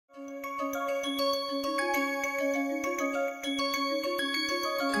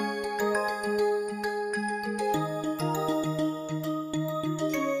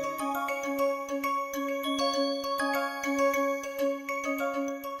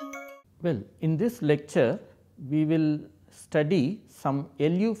Well, in this lecture, we will study some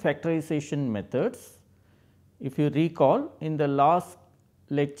LU factorization methods. If you recall, in the last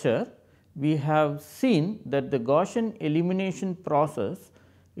lecture, we have seen that the Gaussian elimination process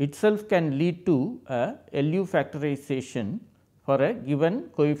itself can lead to a LU factorization for a given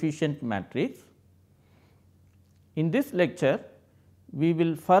coefficient matrix. In this lecture, we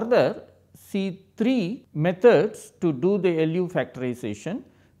will further see three methods to do the LU factorization.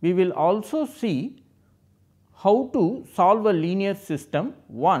 We will also see how to solve a linear system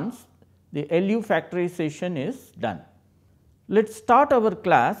once the LU factorization is done. Let us start our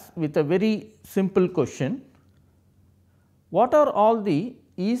class with a very simple question. What are all the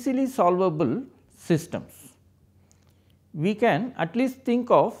easily solvable systems? We can at least think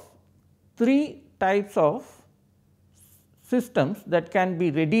of three types of systems that can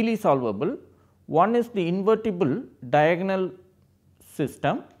be readily solvable. One is the invertible diagonal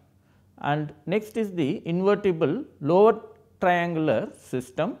system, and next is the invertible lower triangular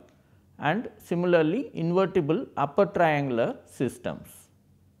system, and similarly invertible upper triangular systems.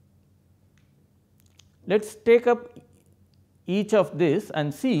 Let us take up each of this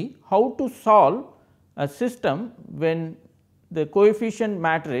and see how to solve a system when the coefficient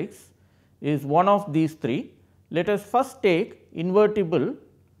matrix is one of these three. Let us first take invertible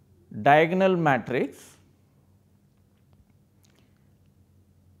diagonal matrix.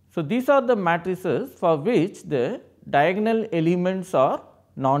 So, these are the matrices for which the diagonal elements are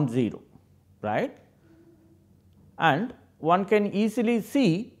non-zero, right, and one can easily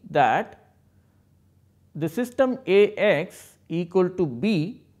see that the system A x equal to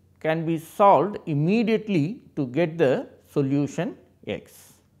B can be solved immediately to get the solution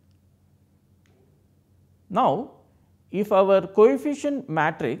x. Now, if our coefficient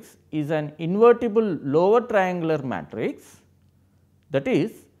matrix is an invertible lower triangular matrix, that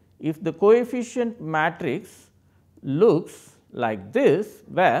is, if the coefficient matrix looks like this,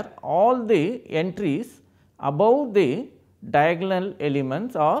 where all the entries above the diagonal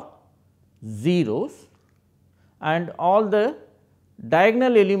elements are zeros and all the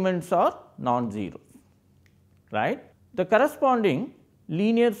diagonal elements are non-zeros, right. The corresponding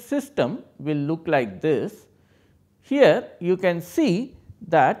linear system will look like this. Here you can see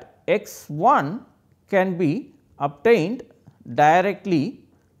that x 1 can be obtained directly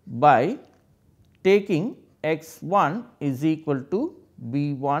by taking x 1 is equal to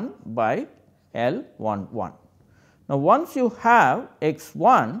B 1 by L 1 1. Now, once you have x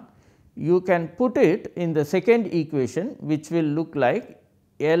 1, you can put it in the second equation, which will look like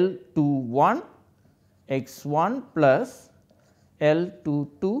L 2 1 x 1 plus L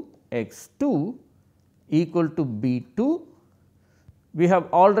 2 2 x 2 equal to B 2. We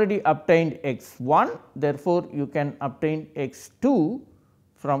have already obtained x 1, therefore, you can obtain x 2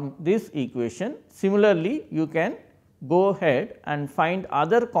 from this equation. Similarly, you can go ahead and find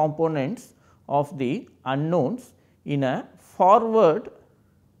other components of the unknowns in a forward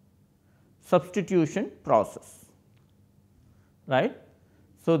substitution process, right.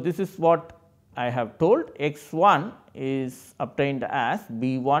 So, this is what I have told. X 1 is obtained as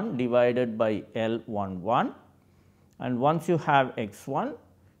B 1 divided by L 1 1, and once you have x 1,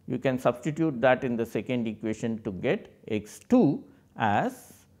 you can substitute that in the second equation to get x 2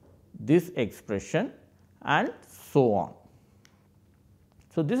 as this expression and so on.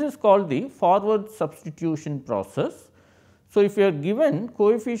 So, this is called the forward substitution process. So, if you are given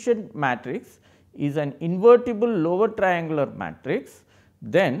coefficient matrix is an invertible lower triangular matrix,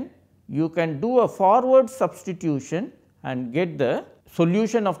 then you can do a forward substitution and get the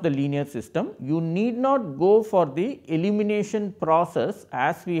solution of the linear system. You need not go for the elimination process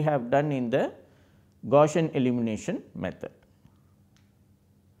as we have done in the Gaussian elimination method.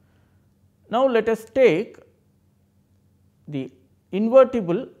 Now, let us take the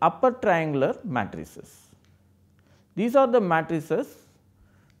invertible upper triangular matrices. These are the matrices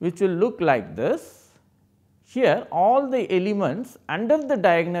which will look like this. Here all the elements under the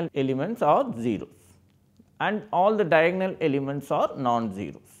diagonal elements are zeros and all the diagonal elements are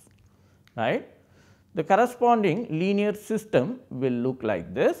non-zeros, right. The corresponding linear system will look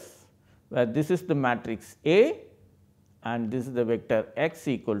like this, where this is the matrix A and this is the vector x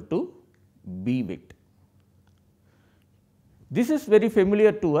equal to B vector. This is very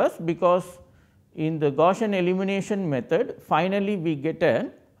familiar to us because in the Gaussian elimination method finally we get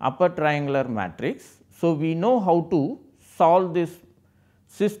an upper triangular matrix. So, we know how to solve this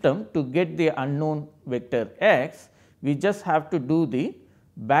system to get the unknown vector x. We just have to do the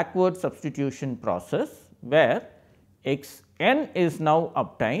backward substitution process, where x n is now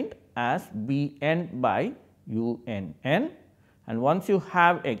obtained as B n by U n n, and once you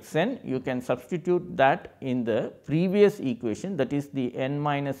have x n, you can substitute that in the previous equation, that is the n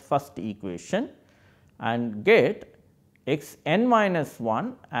minus first equation, and get x n minus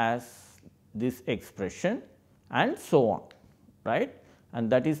 1 as this expression and so on, right, and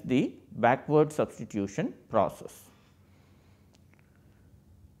that is the backward substitution process.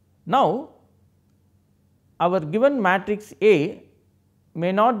 Now, our given matrix A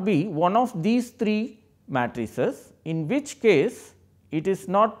may not be one of these three matrices, in which case it is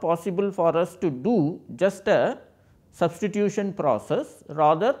not possible for us to do just a substitution process,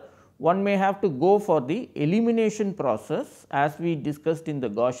 rather one may have to go for the elimination process as we discussed in the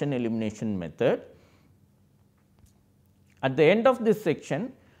Gaussian elimination method. At the end of this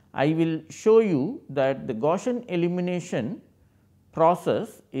section, I will show you that the Gaussian elimination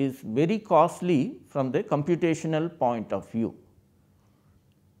process is very costly from the computational point of view.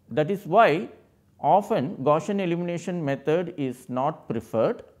 That is why often Gaussian elimination method is not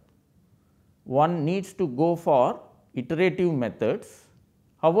preferred. One needs to go for iterative methods.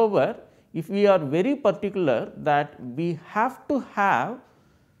 However, if we are very particular that we have to have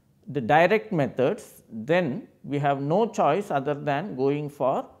the direct methods, then we have no choice other than going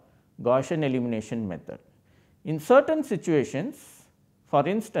for Gaussian elimination method. In certain situations, for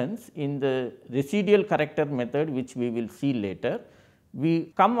instance, in the residual corrector method, which we will see later,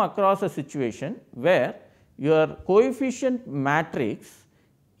 we come across a situation where your coefficient matrix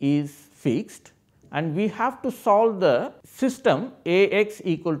is fixed and we have to solve the system A x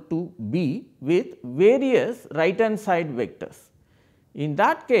equal to b with various right hand side vectors. In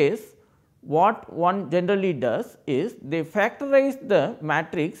that case, what one generally does is they factorize the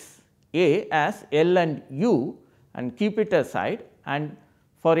matrix A as L and U and keep it aside, and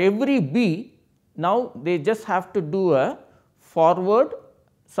for every b, now they just have to do a forward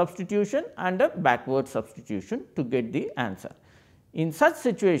substitution and a backward substitution to get the answer. In such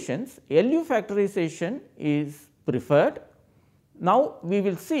situations, LU-factorization is preferred. Now, we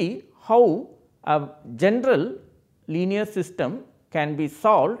will see how a general linear system can be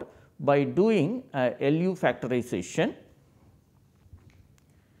solved by doing LU-factorization.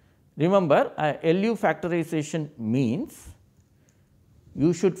 Remember, LU-factorization means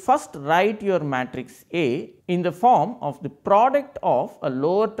you should first write your matrix A in the form of the product of a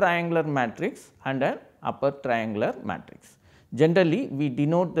lower triangular matrix and an upper triangular matrix. Generally, we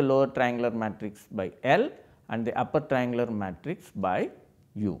denote the lower triangular matrix by L and the upper triangular matrix by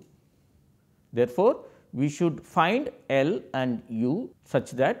U. Therefore, we should find L and U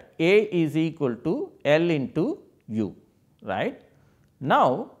such that A is equal to L into U, right.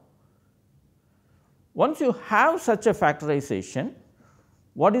 Now, once you have such a factorization,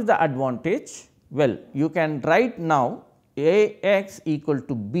 what is the advantage? Well, you can write now A x equal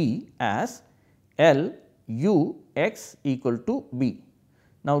to b as L u x equal to b.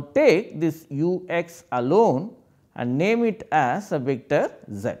 Now, take this u x alone and name it as a vector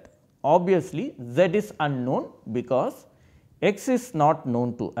z. Obviously, z is unknown because x is not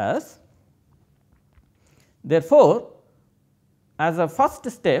known to us. Therefore, as a first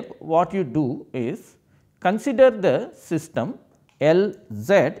step, what you do is consider the system L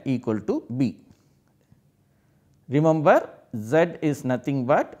z equal to b. Remember, z is nothing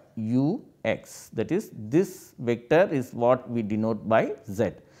but u x, that is this vector is what we denote by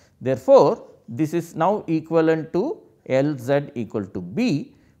z. Therefore, this is now equivalent to L z equal to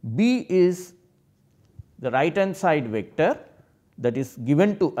b. B is the right hand side vector that is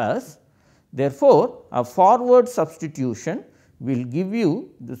given to us. Therefore, a forward substitution will give you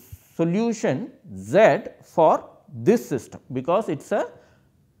the solution z for this system, because it is a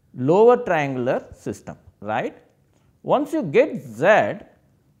lower triangular system, right. Once you get z,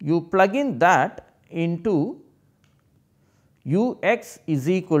 you plug in that into u x is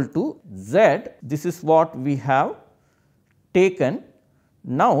equal to z. This is what we have taken.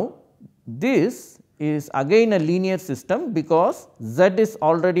 Now, this is again a linear system, because z is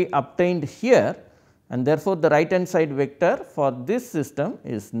already obtained here, and therefore, the right hand side vector for this system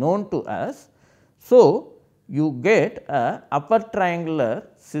is known to us. So, you get a upper triangular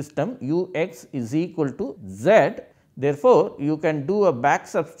system u x is equal to z. Therefore, you can do a back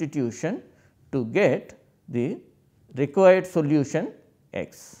substitution to get the required solution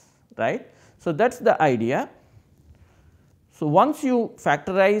x, right. So, that is the idea. So, once you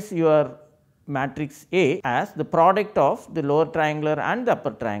factorize your matrix A as the product of the lower triangular and the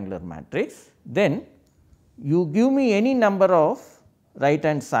upper triangular matrix, then you give me any number of right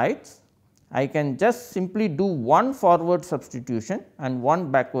hand sides. I can just simply do one forward substitution and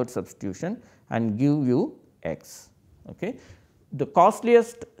one backward substitution and give you x. Okay. The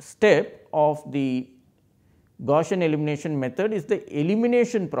costliest step of the Gaussian elimination method is the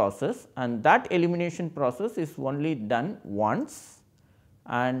elimination process, and that elimination process is only done once,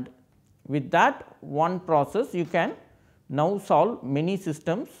 and with that one process you can now solve many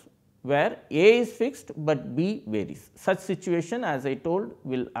systems where A is fixed, but B varies. Such situation, as I told,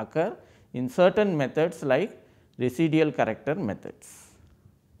 will occur in certain methods like residual character methods.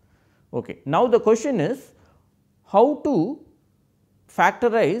 Okay. Now, the question is how to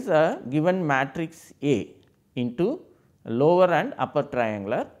factorize a given matrix A into lower and upper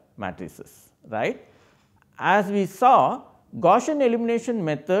triangular matrices, right. As we saw, Gaussian elimination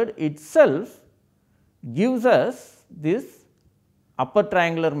method itself gives us this upper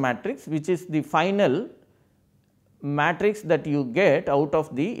triangular matrix, which is the final matrix that you get out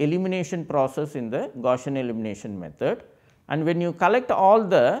of the elimination process in the Gaussian elimination method. And when you collect all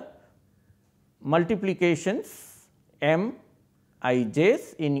the multiplications m I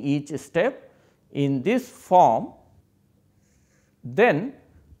j's in each step in this form, then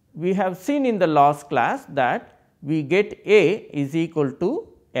we have seen in the last class that we get A is equal to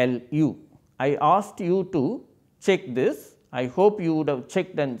LU. I asked you to check this. I hope you would have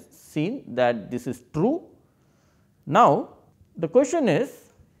checked and seen that this is true. Now, the question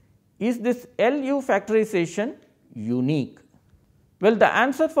is this LU factorization unique? Well, the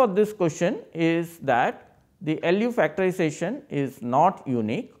answer for this question is that the LU factorization is not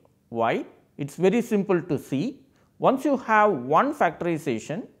unique. Why? It is very simple to see. Once you have one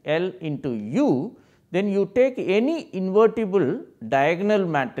factorization L into U, then you take any invertible diagonal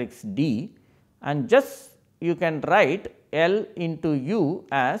matrix D and just you can write L into U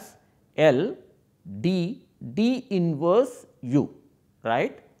as L D D inverse U,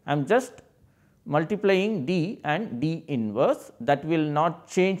 right. I am just multiplying D and D inverse, that will not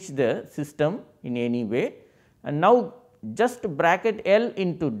change the system in any way. And now, just bracket L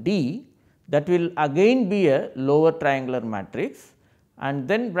into D, that will again be a lower triangular matrix, and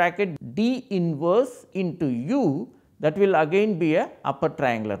then bracket D inverse into U, that will again be a upper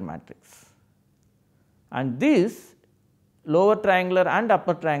triangular matrix. And this lower triangular and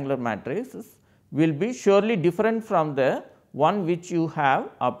upper triangular matrices will be surely different from the one which you have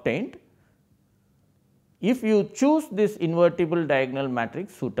obtained if you choose this invertible diagonal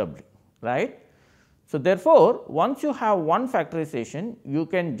matrix suitably, right. So, therefore, once you have one factorization, you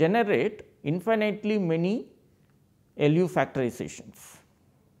can generate infinitely many LU factorizations.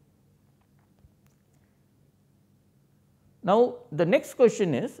 Now, the next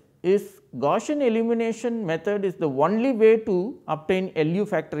question is Gaussian elimination method is the only way to obtain LU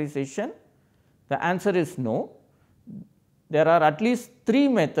factorization? The answer is no. There are at least 3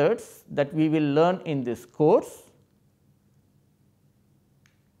 methods that we will learn in this course.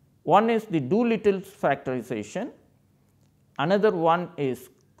 One is the Doolittle's factorization, another one is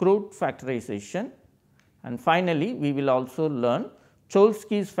Crout factorization, and finally, we will also learn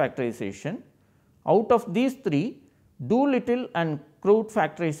Cholesky's factorization. Out of these 3, Doolittle and Crout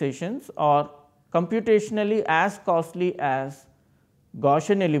factorizations are computationally as costly as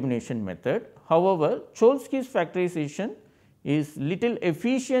Gaussian elimination method. However, Cholesky's factorization is little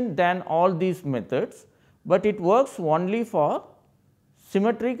efficient than all these methods, but it works only for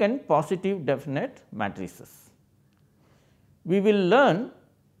symmetric and positive definite matrices. We will learn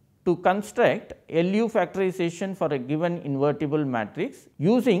to construct LU factorization for a given invertible matrix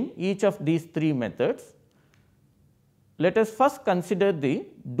using each of these 3 methods. Let us first consider the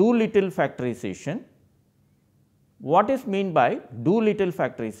Doolittle factorization. What is meant by Doolittle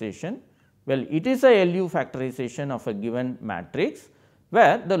factorization? Well, it is a LU factorization of a given matrix,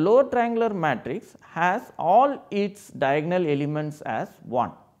 where the lower triangular matrix has all its diagonal elements as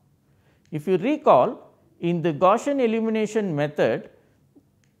 1. If you recall, in the Gaussian elimination method,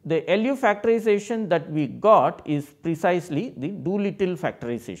 the LU factorization that we got is precisely the Doolittle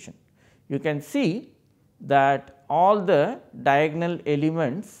factorization. You can see that all the diagonal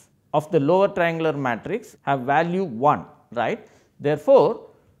elements of the lower triangular matrix have value 1, right. Therefore,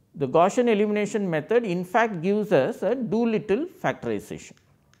 the Gaussian elimination method in fact gives us a Doolittle factorization.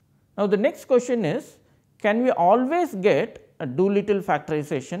 Now, the next question is, can we always get a Doolittle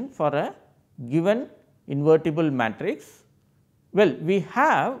factorization for a given invertible matrix? Well, we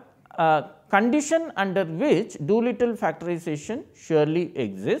have a condition under which Doolittle factorization surely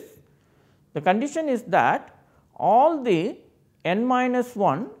exists. The condition is that all the n minus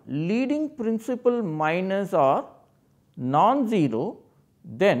 1 leading principal minors are non-zero,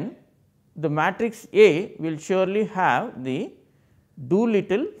 then the matrix A will surely have the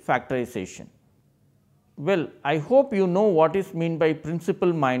Doolittle factorization. Well, I hope you know what is meant by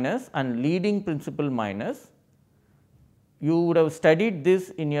principal minors and leading principal minors. You would have studied this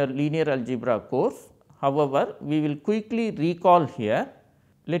in your linear algebra course. However, we will quickly recall here.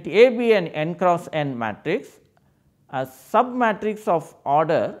 Let A be an n cross n matrix. A submatrix of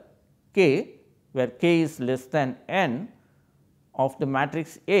order k, where k is less than n, of the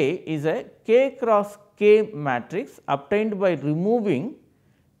matrix A is a k cross k matrix obtained by removing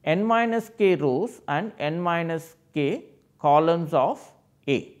n minus k rows and n minus k columns of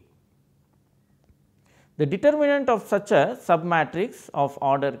A. The determinant of such a submatrix of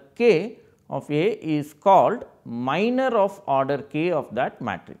order k of A is called minor of order k of that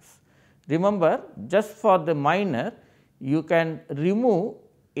matrix. Remember, just for the minor, you can remove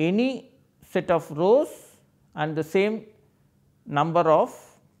any set of rows and the same number of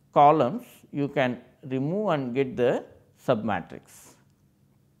columns you can remove and get the submatrix.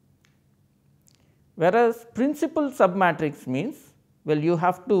 Whereas, principal submatrix means, well, you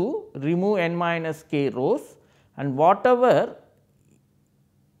have to remove n minus k rows, and whatever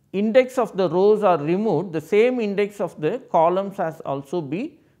index of the rows are removed, the same index of the columns has also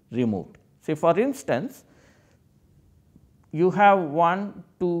be removed. Say for instance, you have 1,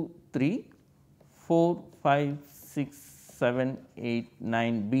 2, 3, 4, 5, 6, 7, 8,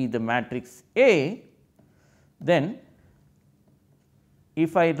 9 be the matrix A, then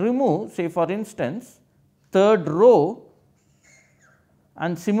if I remove, say for instance, third row,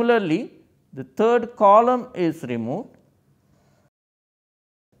 and similarly the third column is removed,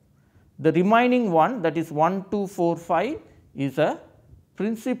 the remaining one, that is 1, 2, 4, 5 is a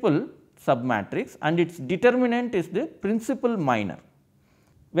principal submatrix and its determinant is the principal minor.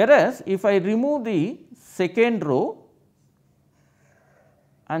 Whereas, if I remove the second row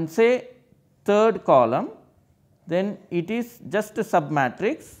and say third column, then it is just a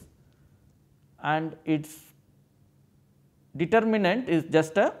submatrix and its determinant is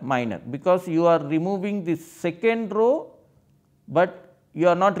just a minor, because you are removing the second row, but you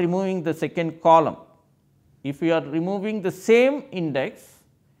are not removing the second column. If you are removing the same index,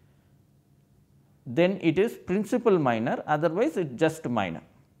 then it is principal minor, otherwise it is just minor.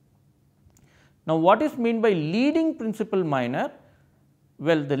 Now, what is meant by leading principal minor?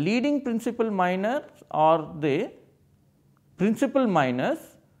 Well, the leading principal minors are the principal minors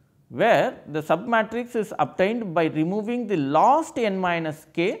where the submatrix is obtained by removing the last n minus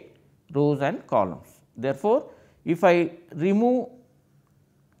k rows and columns. Therefore, if I remove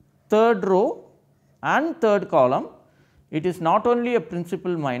third row and third column, it is not only a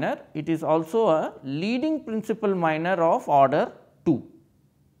principal minor, it is also a leading principal minor of order 2.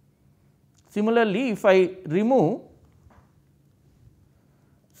 Similarly, if I remove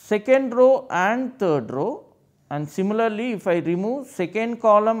second row and third row, and similarly if I remove second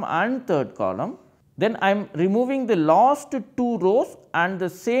column and third column, then I am removing the last 2 rows and the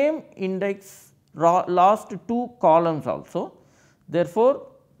same index last 2 columns also. Therefore,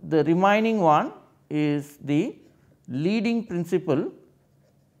 the remaining one is the leading principal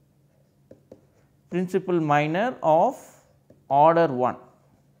minor of order 1.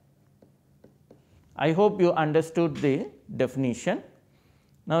 I hope you understood the definition.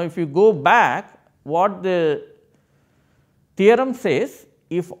 Now, if you go back, what the theorem says,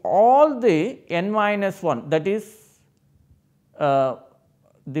 if all the n minus 1, that is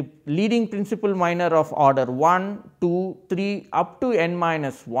the leading principal minor of order 1, 2, 3 up to n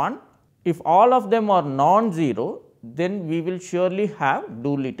minus 1, if all of them are non-zero, then we will surely have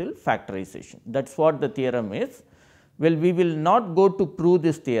Doolittle factorization. That is what the theorem is. Well, we will not go to prove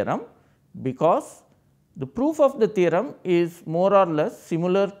this theorem, because the proof of the theorem is more or less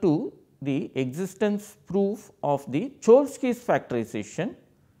similar to the existence proof of the Cholesky's factorization.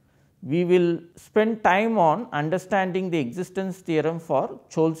 We will spend time on understanding the existence theorem for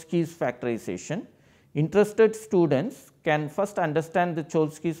Cholesky's factorization. Interested students can first understand the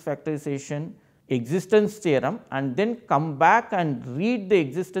Cholesky's factorization existence theorem and then come back and read the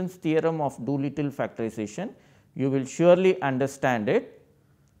existence theorem of Doolittle factorization. You will surely understand it,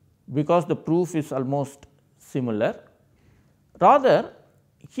 because the proof is almost similar. Rather,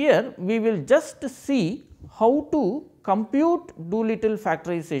 here we will just see how to compute Doolittle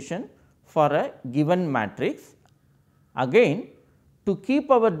factorization for a given matrix. Again, to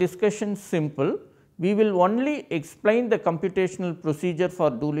keep our discussion simple, we will only explain the computational procedure for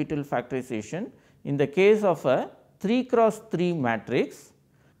Doolittle factorization in the case of a 3 cross 3 matrix,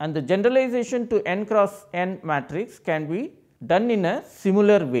 and the generalization to n cross n matrix can be done in a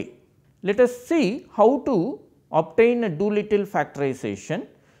similar way. Let us see how to obtain a Doolittle factorization.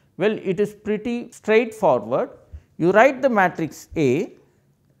 Well, it is pretty straightforward. You write the matrix A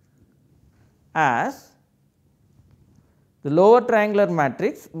as the lower triangular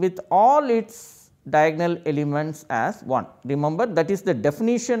matrix with all its diagonal elements as 1. Remember, that is the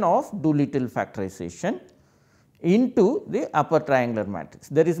definition of Doolittle factorization into the upper triangular matrix.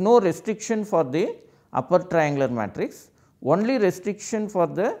 There is no restriction for the upper triangular matrix, only restriction for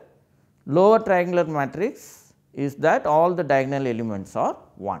the lower triangular matrix is that all the diagonal elements are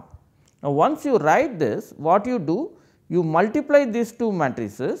 1. Now, once you write this, what you do? You multiply these two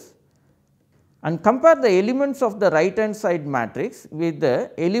matrices and compare the elements of the right hand side matrix with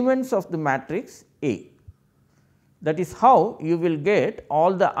the elements of the matrix A. That is how you will get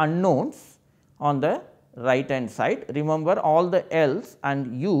all the unknowns on the right hand side. Remember, all the L's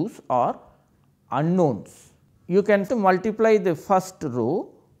and U's are unknowns. You can multiply the first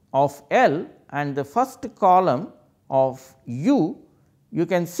row of L and the first column of U. You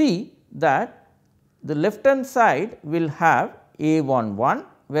can see that the left hand side will have A11,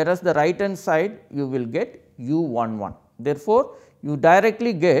 whereas the right hand side you will get U11. Therefore, you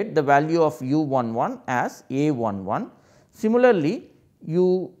directly get the value of U11 as A11. Similarly,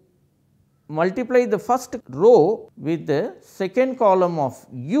 you multiply the first row with the second column of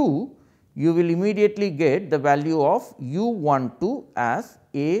U, you will immediately get the value of U12 as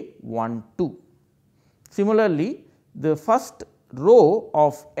A12. Similarly, the first row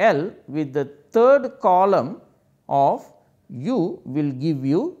of L with the third column of U will give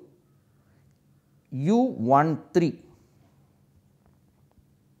you U13.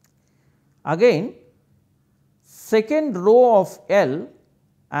 Again, second row of L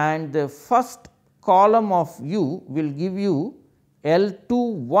and the first column of U will give you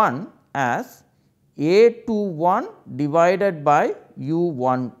L21 as A21 divided by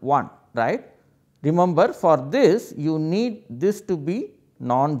U11, right. Remember, for this you need this to be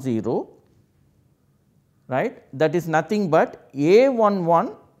non-zero, right. That is nothing but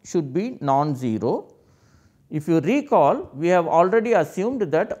A11 should be non-zero. If you recall, we have already assumed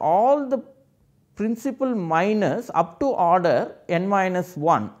that all the principal minors up to order n minus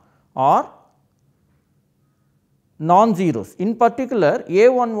 1 are non-zeros. In particular,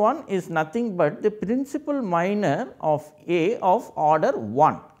 A11 is nothing but the principal minor of A of order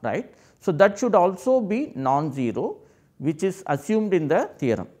 1, right. So, that should also be non-zero, which is assumed in the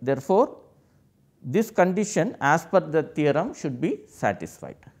theorem. Therefore, this condition as per the theorem should be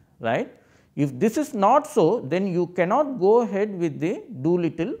satisfied, right. If this is not so, then you cannot go ahead with the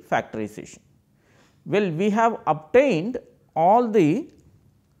Doolittle factorization. Well, we have obtained all the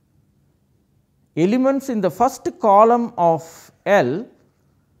elements in the first column of L,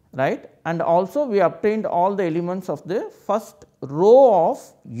 right, and also we obtained all the elements of the first row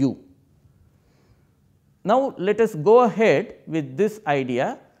of U. Now, let us go ahead with this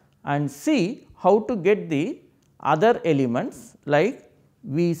idea and see how to get the other elements, like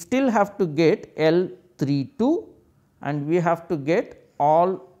we still have to get L32 and we have to get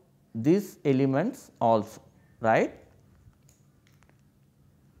all these elements also, right.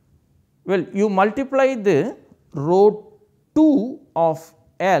 Well, you multiply the row 2 of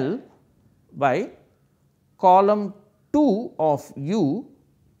L by column 2 of U,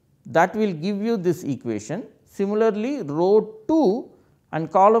 that will give you this equation. Similarly, row 2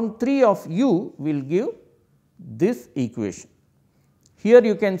 and column 3 of U will give this equation. Here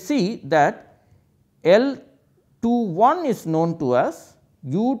you can see that L21 is known to us,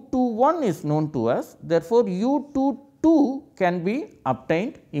 U21 is known to us, therefore, U22 can be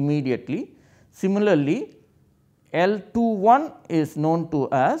obtained immediately. Similarly, L21 is known to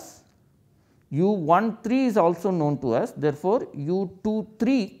us, U13 is also known to us, therefore,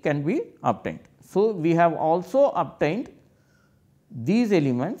 U23 can be obtained. So, we have also obtained these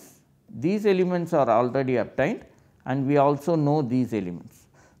elements are already obtained and we also know these elements.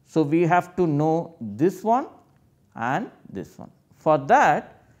 So, we have to know this one and this one. For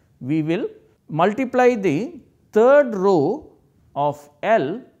that, we will multiply the third row of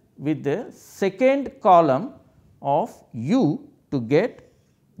L with the second column of U to get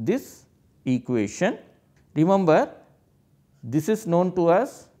this equation. Remember, this is known to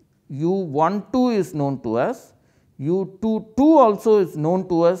us, U12 is known to us, U22 also is known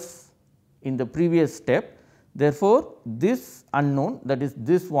to us in the previous step. Therefore, this unknown, that is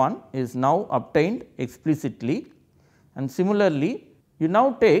this one, is now obtained explicitly, and similarly you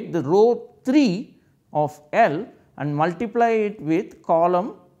now take the row 3 of L and multiply it with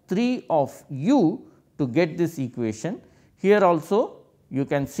column 3 of U to get this equation. Here also you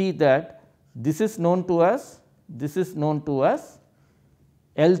can see that this is known to us, this is known to us,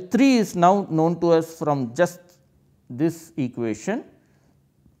 L3 is now known to us from just this equation,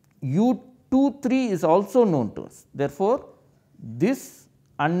 U23 is also known to us. Therefore, this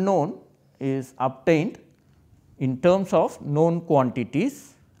unknown is obtained in terms of known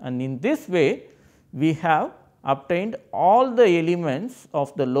quantities, and in this way we have obtained all the elements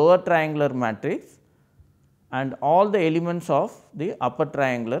of the lower triangular matrix and all the elements of the upper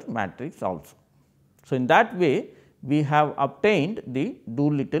triangular matrix also. So, in that way we have obtained the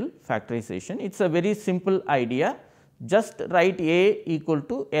Doolittle factorization. It is a very simple idea. Just write A equal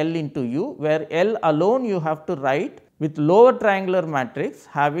to L into U, where L alone you have to write with lower triangular matrix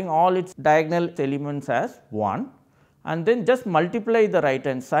having all its diagonal elements as 1, and then just multiply the right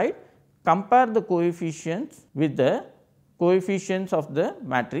hand side, compare the coefficients with the coefficients of the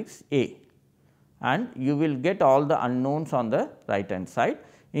matrix A, and you will get all the unknowns on the right hand side.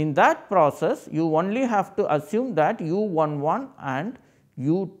 In that process, you only have to assume that u11 and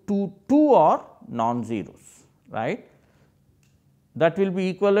u22 are non-zeros, right. That will be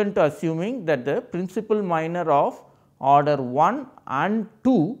equivalent to assuming that the principal minor of order 1 and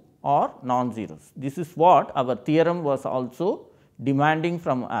 2 are non-zeros. This is what our theorem was also demanding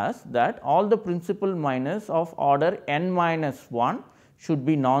from us, that all the principal minors of order n minus 1 should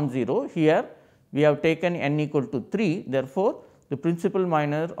be non-zero. Here we have taken n equal to 3, therefore, the principal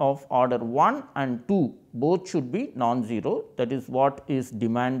minor of order 1 and 2 both should be non-zero. That is what is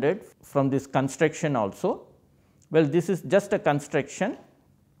demanded from this construction also. Well, this is just a construction.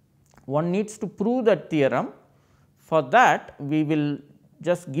 One needs to prove that theorem. For that, we will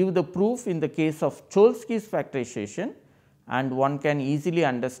just give the proof in the case of Cholesky's factorization, and one can easily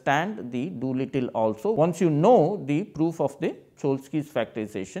understand the Doolittle also once you know the proof of the Cholesky's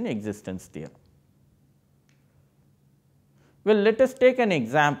factorization existence theorem. Well, let us take an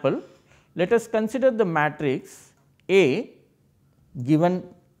example. Let us consider the matrix A given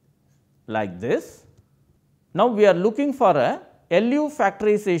like this. Now, we are looking for a LU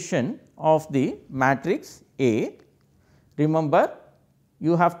factorization of the matrix A. Remember,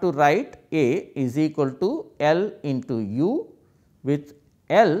 you have to write A is equal to L into U, with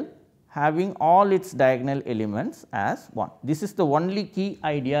L having all its diagonal elements as 1. This is the only key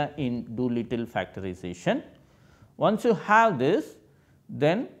idea in Doolittle factorization. Once you have this,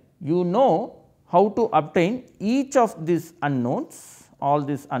 then you know how to obtain each of these unknowns, all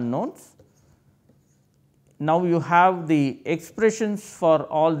these unknowns. Now, you have the expressions for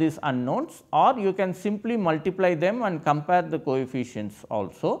all these unknowns, or you can simply multiply them and compare the coefficients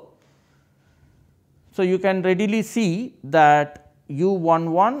also. So, you can readily see that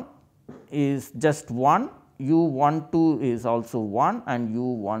u11 is just 1, u12 is also 1, and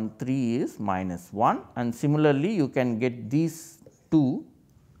u13 is minus 1, and similarly you can get these two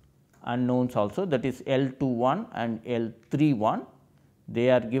unknowns also, that is L21 and L31.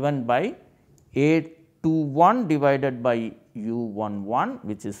 They are given by A21 divided by u11,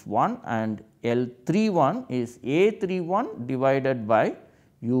 which is 1, and L31 is A31 divided by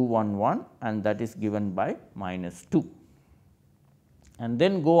u11, and that is given by minus 2. And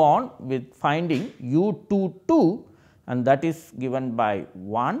then go on with finding u22, and that is given by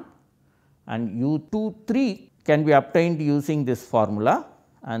 1, and u23 can be obtained using this formula,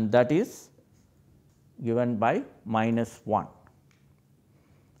 and that is given by minus 1.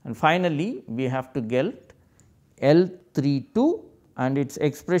 And finally, we have to get L32, and its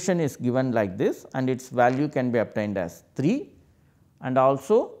expression is given like this, and its value can be obtained as 3, and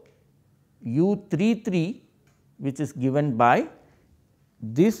also u33, which is given by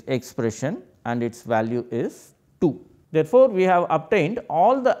this expression, and its value is 2. Therefore, we have obtained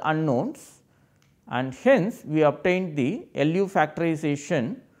all the unknowns, and hence we obtained the LU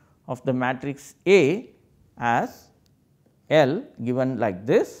factorization of the matrix A as L given like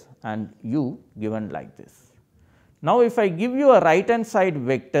this and U given like this. Now, if I give you a right hand side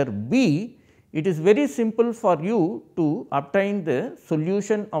vector B, it is very simple for you to obtain the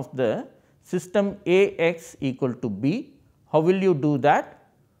solution of the system A x equal to B. How will you do that?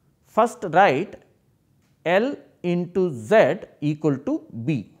 First, write L into Z equal to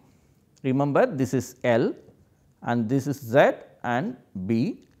B. Remember, this is L and this is Z and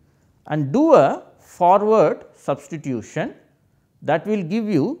B, and do a forward substitution that will give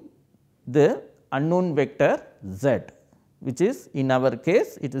you the unknown vector Z, which is in our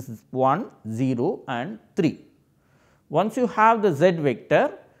case it is 1, 0 and 3. Once you have the Z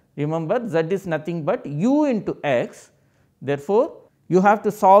vector, remember Z is nothing but U into x. Therefore, you have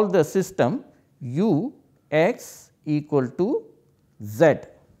to solve the system U x equal to Z,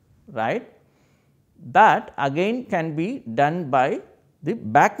 right. That again can be done by the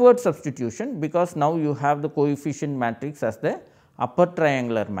backward substitution, because now you have the coefficient matrix as the upper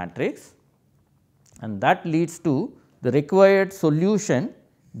triangular matrix, and that leads to the required solution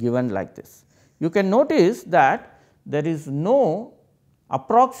given like this. You can notice that there is no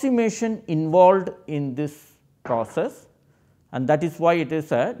approximation involved in this process, and that is why it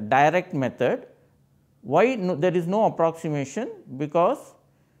is a direct method, Why there is no approximation? Because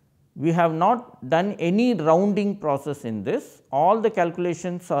we have not done any rounding process in this, all the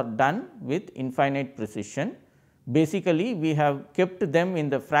calculations are done with infinite precision. Basically, we have kept them in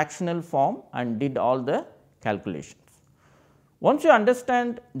the fractional form and did all the calculations. Once you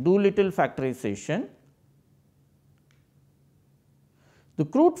understand Doolittle factorization, the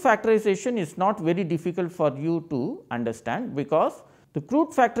Crout factorization is not very difficult for you to understand, because the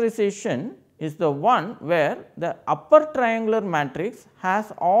Crout factorization is the one where the upper triangular matrix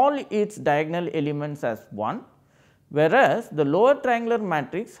has all its diagonal elements as 1, whereas the lower triangular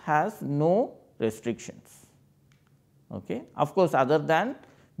matrix has no restrictions. Okay. Of course, other than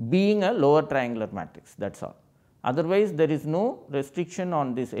being a lower triangular matrix, that is all. Otherwise, there is no restriction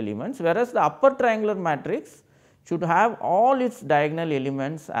on these elements, whereas the upper triangular matrix should have all its diagonal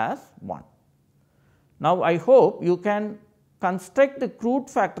elements as 1. Now, I hope you can construct the Crout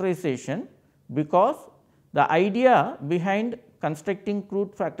factorization, because the idea behind constructing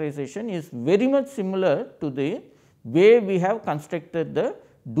Crout factorization is very much similar to the way we have constructed the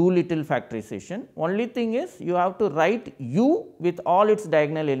Doolittle factorization. Only thing is, you have to write U with all its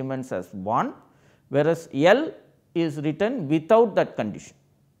diagonal elements as 1, whereas L is written without that condition.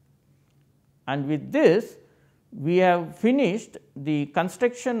 And with this, we have finished the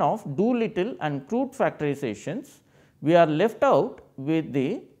construction of Doolittle and Crout factorizations. We are left out with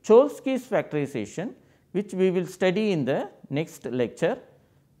the Cholesky's factorization, which we will study in the next lecture.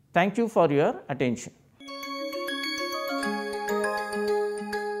 Thank you for your attention.